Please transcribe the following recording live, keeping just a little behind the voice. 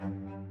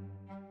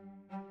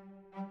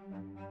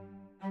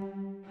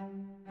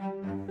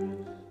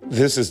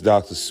This is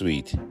Dr.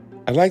 Sweet.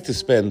 I'd like to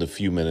spend a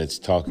few minutes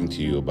talking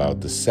to you about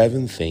the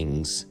 7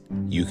 things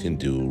you can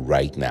do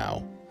right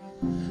now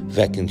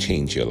that can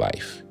change your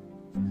life.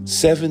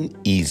 7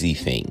 easy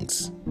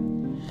things.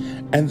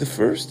 And the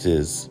first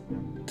is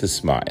to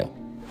smile.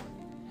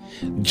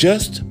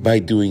 Just by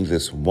doing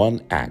this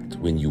one act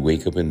when you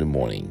wake up in the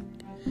morning,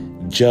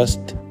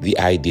 just the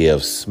idea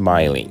of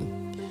smiling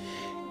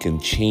can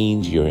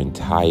change your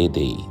entire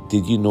day.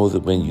 Did you know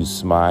that when you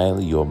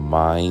smile, your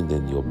mind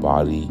and your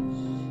body,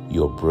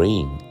 your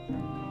brain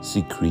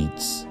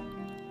secretes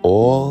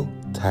all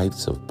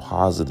types of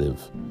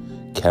positive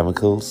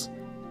chemicals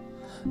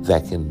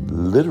that can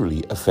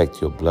literally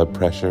affect your blood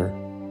pressure,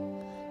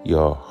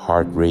 your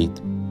heart rate,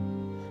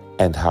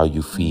 and how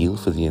you feel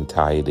for the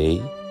entire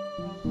day?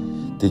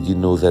 Did you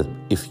know that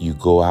if you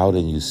go out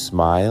and you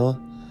smile,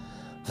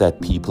 that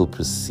people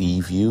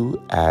perceive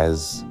you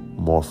as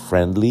more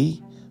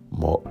friendly,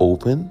 more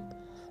open,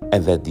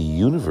 and that the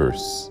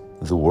universe,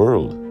 the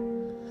world,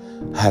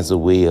 has a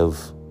way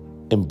of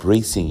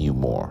embracing you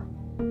more?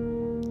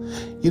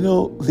 You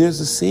know, there's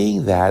a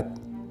saying that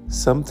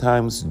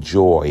sometimes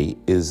joy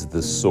is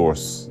the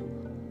source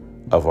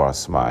of our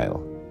smile.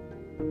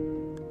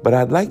 But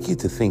I'd like you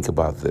to think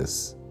about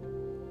this.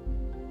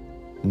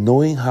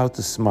 Knowing how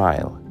to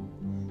smile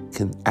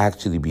can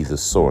actually be the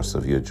source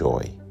of your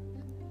joy.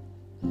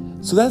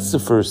 So that's the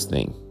first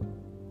thing,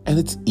 and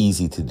it's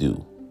easy to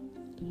do.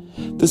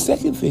 The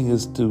second thing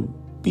is to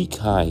be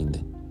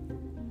kind.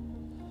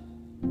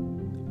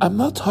 I'm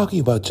not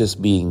talking about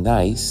just being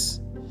nice.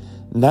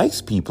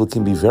 Nice people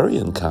can be very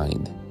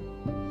unkind.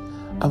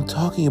 I'm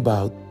talking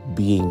about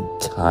being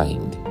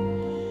kind.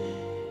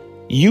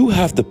 You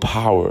have the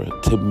power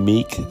to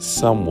make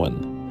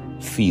someone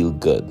feel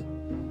good.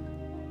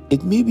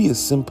 It may be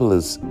as simple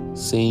as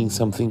saying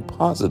something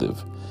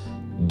positive,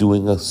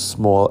 doing a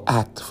small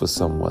act for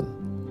someone.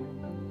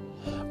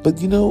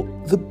 But you know,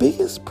 the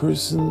biggest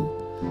person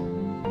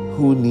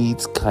who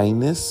needs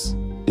kindness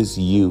is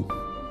you.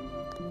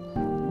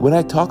 When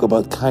I talk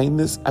about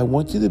kindness, I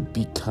want you to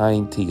be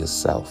kind to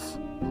yourself.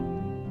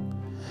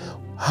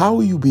 How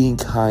are you being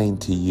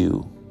kind to you?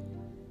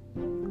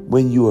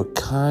 When you are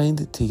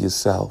kind to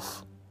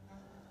yourself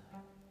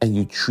and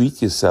you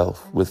treat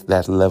yourself with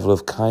that level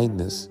of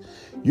kindness,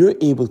 you're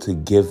able to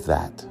give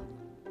that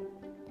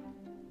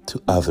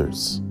to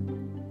others.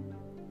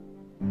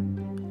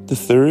 The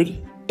third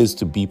is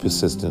to be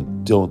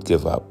persistent. Don't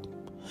give up.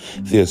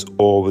 There's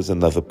always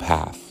another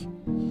path.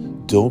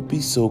 Don't be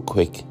so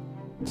quick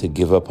to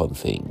give up on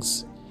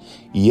things.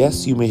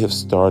 Yes, you may have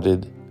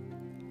started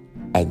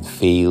and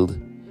failed.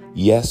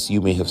 Yes,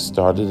 you may have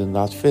started and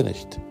not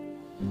finished.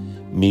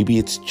 Maybe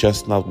it's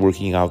just not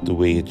working out the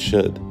way it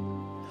should.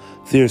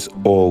 There's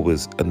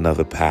always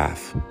another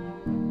path.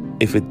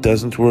 If it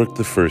doesn't work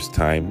the first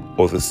time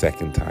or the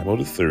second time or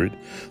the third,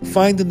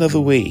 find another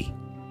way.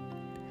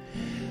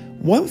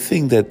 One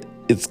thing that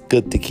it's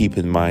good to keep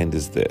in mind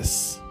is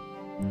this,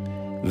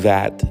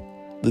 that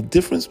the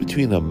difference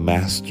between a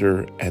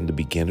master and a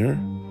beginner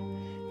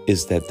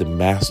is that the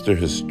master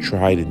has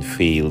tried and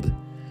failed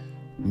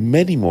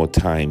many more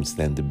times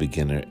than the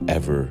beginner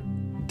ever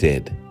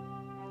did.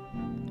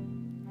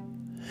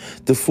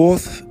 The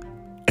fourth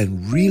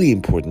and really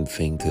important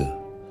thing to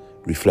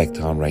reflect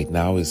on right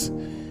now is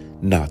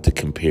not to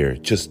compare.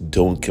 Just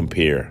don't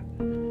compare.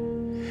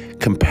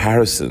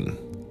 Comparison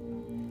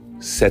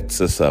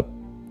sets us up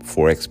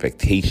for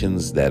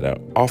expectations that are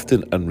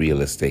often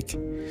unrealistic,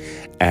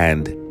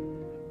 and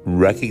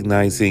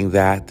recognizing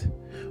that,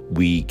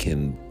 we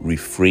can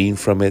refrain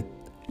from it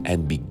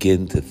and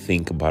begin to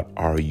think about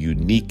our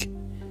unique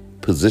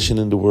position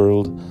in the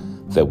world,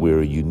 that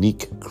we're a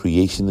unique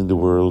creation in the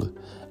world,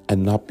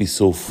 and not be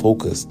so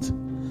focused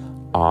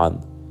on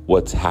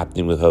what's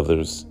happening with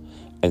others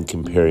and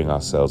comparing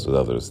ourselves with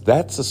others.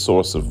 That's a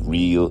source of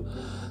real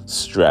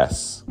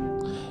stress.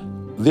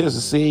 There's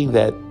a saying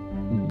that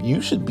you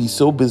should be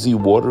so busy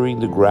watering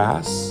the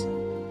grass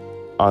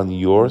on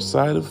your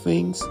side of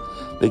things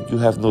that you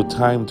have no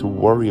time to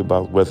worry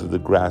about whether the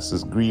grass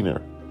is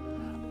greener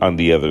on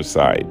the other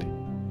side.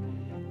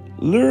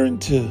 Learn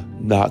to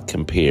not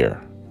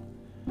compare.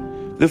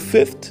 The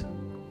fifth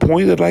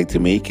point I'd like to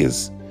make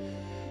is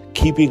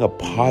keeping a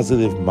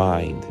positive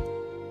mind.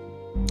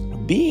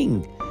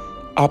 Being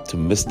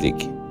optimistic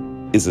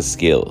is a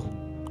skill.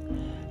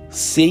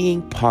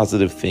 Saying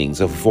positive things,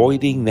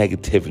 avoiding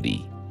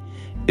negativity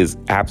is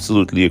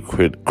absolutely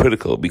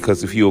critical,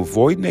 because if you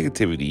avoid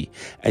negativity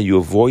and you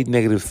avoid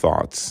negative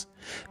thoughts,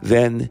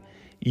 then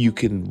you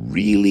can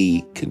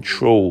really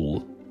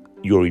control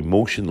your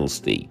emotional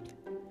state,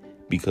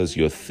 because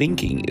your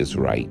thinking is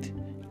right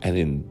and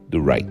in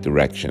the right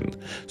direction.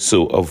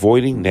 So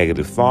avoiding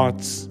negative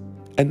thoughts,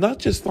 and not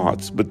just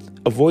thoughts, but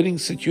avoiding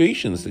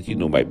situations that you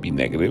know might be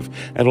negative,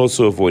 and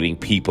also avoiding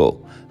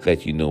people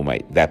that you know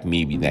that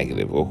may be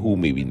negative or who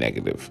may be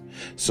negative.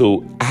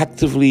 So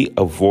actively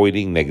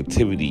avoiding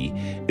negativity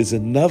is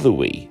another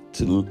way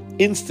to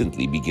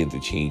instantly begin to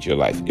change your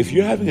life. If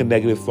you're having a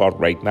negative thought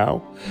right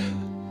now,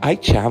 I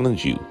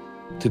challenge you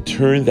to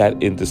turn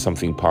that into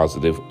something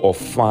positive or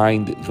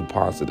find the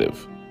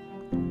positive.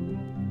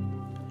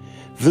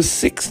 The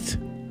sixth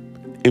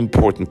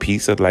important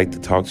piece I'd like to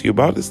talk to you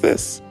about is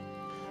this: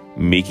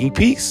 making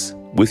peace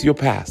with your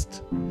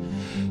past.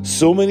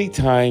 So many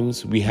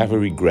times we have a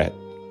regret.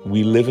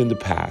 We live in the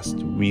past.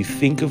 We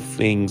think of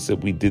things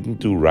that we didn't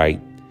do right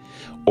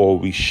or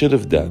we should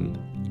have done,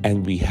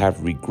 and we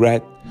have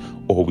regret,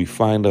 or we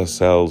find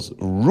ourselves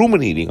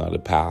ruminating on the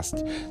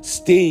past,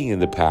 staying in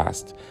the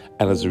past,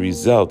 and as a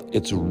result,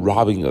 it's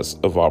robbing us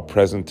of our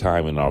present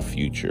time and our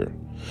future.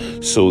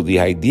 So the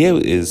idea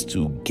is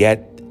to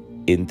get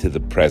into the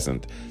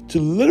present, to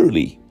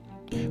literally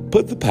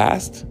put the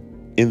past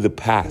in the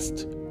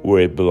past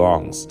where it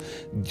belongs.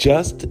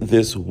 Just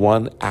this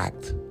one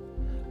act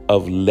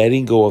of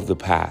letting go of the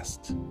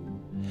past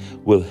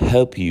will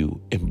help you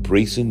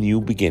embrace a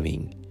new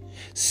beginning,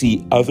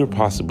 see other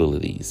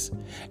possibilities,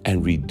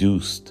 and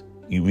reduce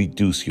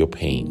your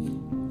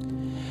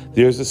pain.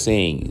 There's a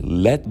saying,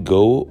 let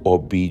go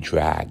or be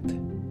dragged.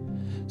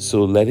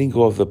 So letting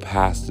go of the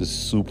past is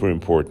super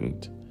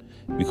important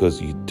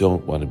because you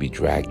don't want to be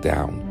dragged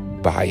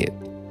down by it.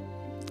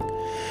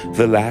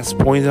 The last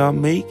point I'll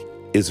make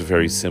is a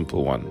very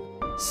simple one: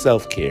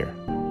 self-care.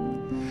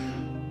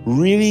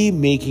 Really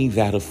making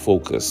that a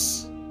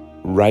focus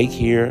right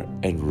here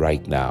and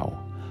right now.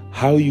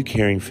 How are you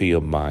caring for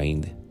your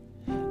mind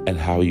and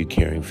how are you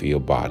caring for your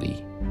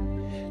body?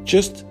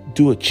 Just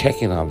do a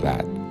check-in on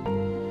that.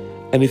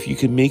 And if you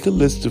can make a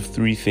list of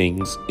 3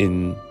 things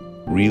in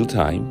real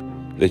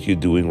time that you're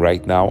doing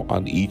right now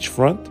on each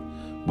front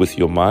with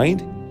your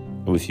mind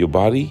and with your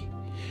body,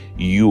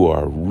 you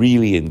are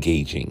really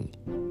engaging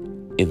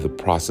in the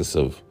process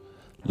of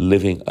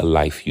living a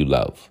life you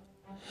love.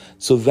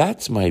 So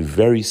that's my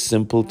very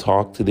simple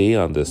talk today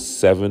on the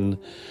 7,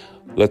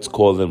 let's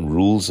call them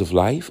rules of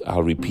life.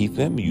 I'll repeat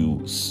them.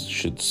 You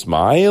should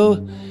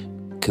smile,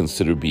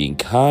 consider being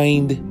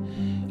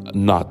kind,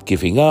 not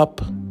giving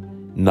up,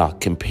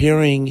 not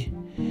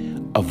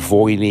comparing,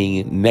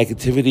 avoiding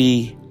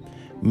negativity,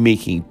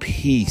 making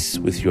peace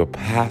with your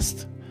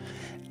past,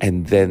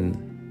 and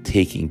then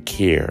taking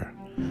care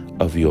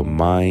of your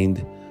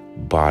mind,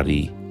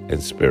 body,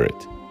 and spirit.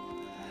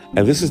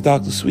 And this is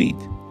Dr. Sweet,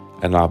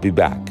 and I'll be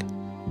back.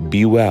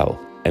 Be well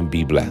and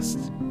be blessed.